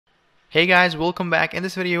Hey guys, welcome back. In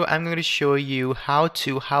this video I'm going to show you how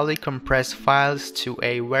to highly compress files to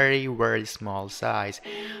a very small size.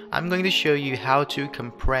 I'm going to show you how to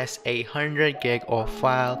compress 100 gig of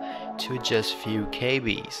file to just few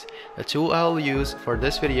KBs. The tool I'll use for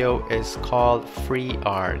this video is called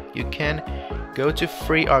FreeArc. You can go to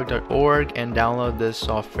freearc.org and download this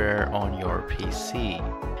software on your PC.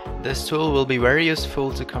 This tool will be very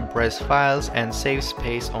useful to compress files and save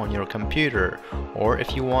space on your computer. Or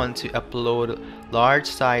if you want to upload large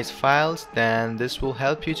size files, then this will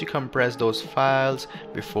help you to compress those files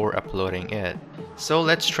before uploading it. So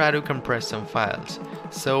let's try to compress some files.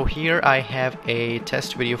 So here I have a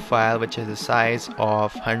test video file which is the size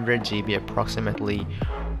of 100 GB approximately,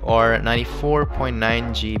 or 94.9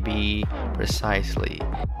 GB precisely.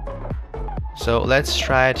 So let's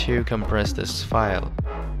try to compress this file.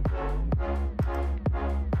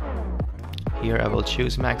 Here I will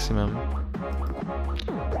choose maximum.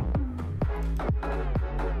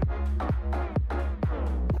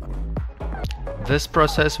 This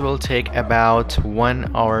process will take about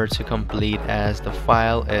 1 hour to complete as the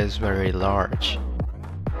file is very large.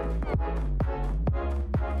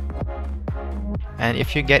 And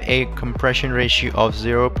if you get a compression ratio of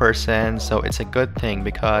 0%, so it's a good thing,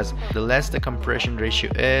 because the less the compression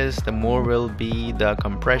ratio is, the more will be the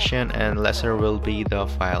compression and lesser will be the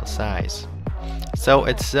file size. So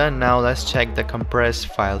it's done. Now let's check the compressed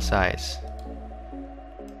file size.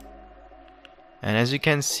 And as you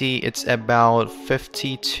can see, it's about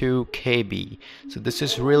 52 KB. So this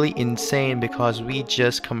is really insane because we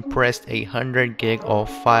just compressed 100 gig of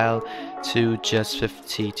file to just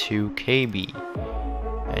 52 KB.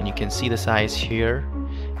 And you can see the size here.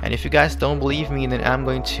 And if you guys don't believe me, then I'm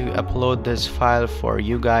going to upload this file for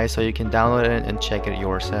you guys so you can download it and check it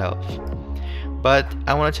yourself. But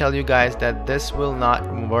I want to tell you guys that this will not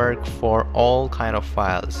work for all kind of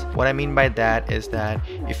files. What I mean by that is that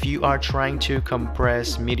if you are trying to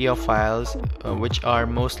compress media files which are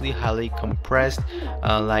mostly highly compressed,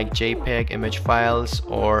 like JPEG image files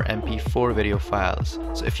or MP4 video files.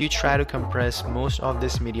 So if you try to compress most of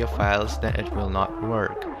these media files, then it will not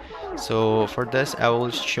work. So for this I will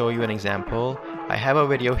show you an example. I have a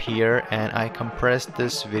video here and I compressed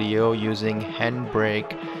this video using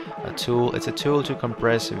Handbrake tool. It's a tool to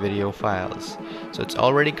compress video files. So it's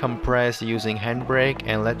already compressed using Handbrake,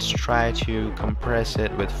 and let's try to compress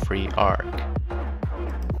it with FreeArc.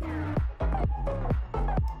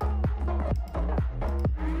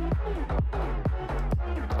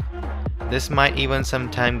 This might even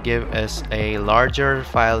sometimes give us a larger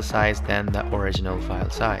file size than the original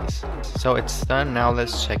file size. So it's done. Now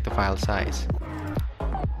let's check the file size.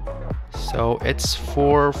 So it's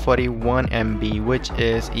 441 MB, which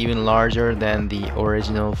is even larger than the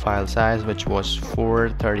original file size, which was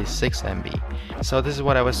 436 MB. So this is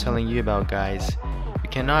what I was telling you about, guys. You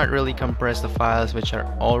cannot really compress the files which are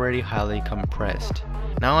already highly compressed.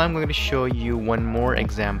 Now I'm going to show you one more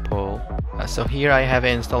example. So here I have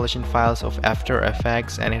installation files of After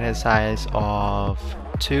Effects and it has a size of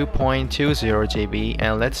 2.20 GB,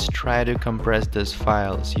 and let's try to compress these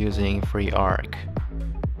files using FreeArc.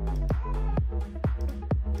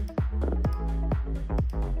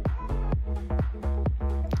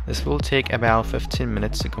 This will take about 15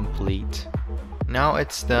 minutes to complete. Now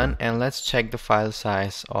it's done, and let's check the file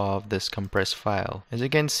size of this compressed file. As you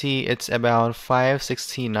can see, it's about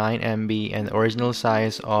 569 MB and the original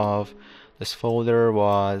size of this folder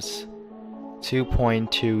was 2.2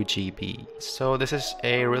 GB. So this is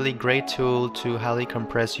a really great tool to highly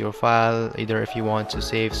compress your file, either if you want to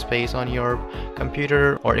save space on your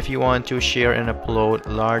computer or if you want to share and upload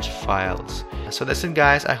large files. So that's it,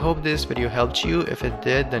 guys. I hope this video helped you. If it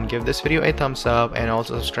did, then give this video a thumbs up and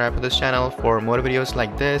also subscribe to this channel for more videos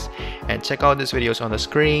like this, and check out these videos on the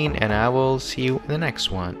screen, and I will see you in the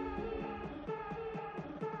next one.